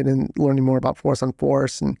you're interested in learning more about force on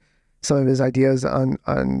force and some of his ideas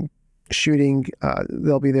on shooting.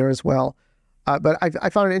 They'll be there as well. But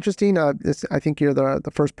I found it interesting. I think you're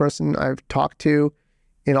the first person I've talked to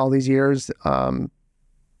in all these years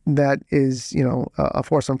that is, a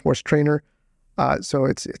force on force trainer. So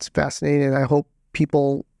it's fascinating, and I hope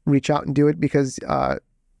people reach out and do it because,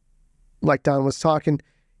 like Don was talking,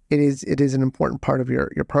 it is an important part of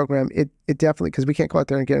your program. It definitely, because we can't go out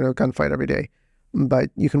there and get in a gunfight every day, but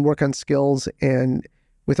you can work on skills, and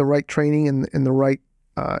with the right training and the right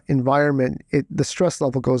environment, the stress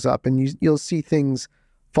level goes up, and you'll see things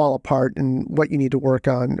fall apart and what you need to work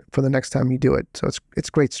on for the next time you do it. So it's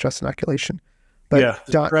great stress inoculation. But yeah,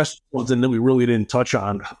 the stress was something that we really didn't touch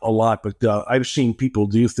on a lot, but I've seen people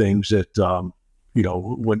do things that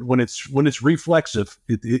when it's reflexive,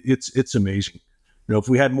 it's amazing. If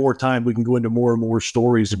we had more time, we can go into more and more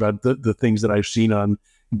stories about the things that I've seen on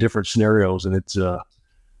different scenarios, and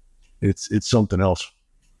it's something else.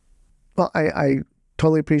 Well, I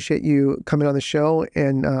totally appreciate you coming on the show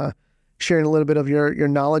and sharing a little bit of your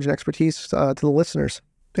knowledge and expertise to the listeners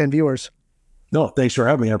and viewers. No, thanks for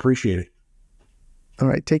having me. I appreciate it. All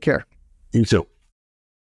right. Take care. You too.